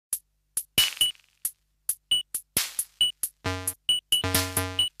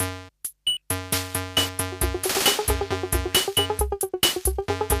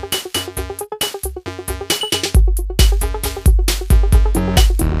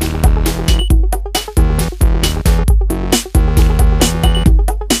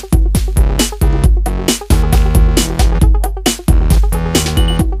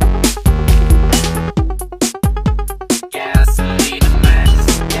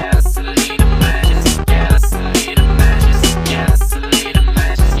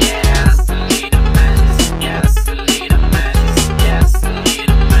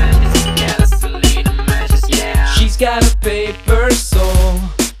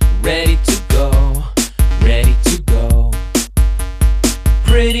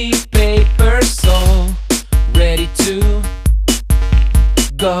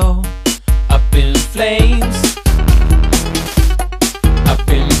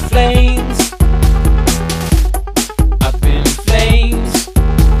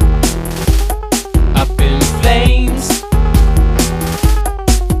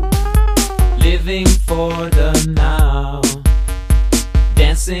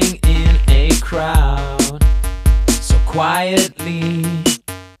dancing in a crowd, so quietly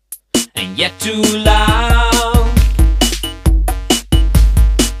and yet too loud.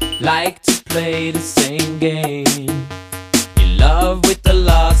 Like to play the same game, in love with the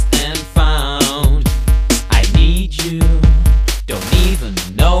lost and found. I need you, don't even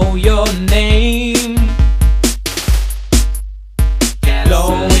know your name.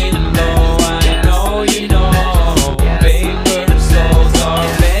 Blowing low, I know you know. Paper souls are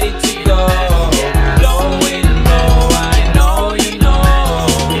ready to go. Blowing low, I know you know.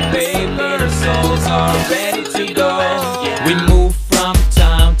 Paper souls are ready to go. We move from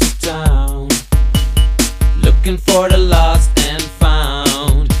town to town, looking for the lost and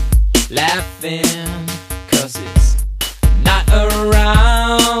found. Laughing, 'cause it's not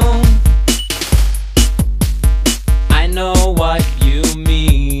around. I know what you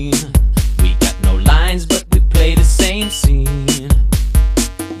mean. We got no lines, but we play the same scene.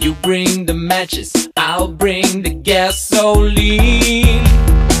 You bring the matches, I'll bring the gasoline.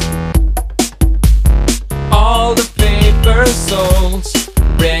 All the paper souls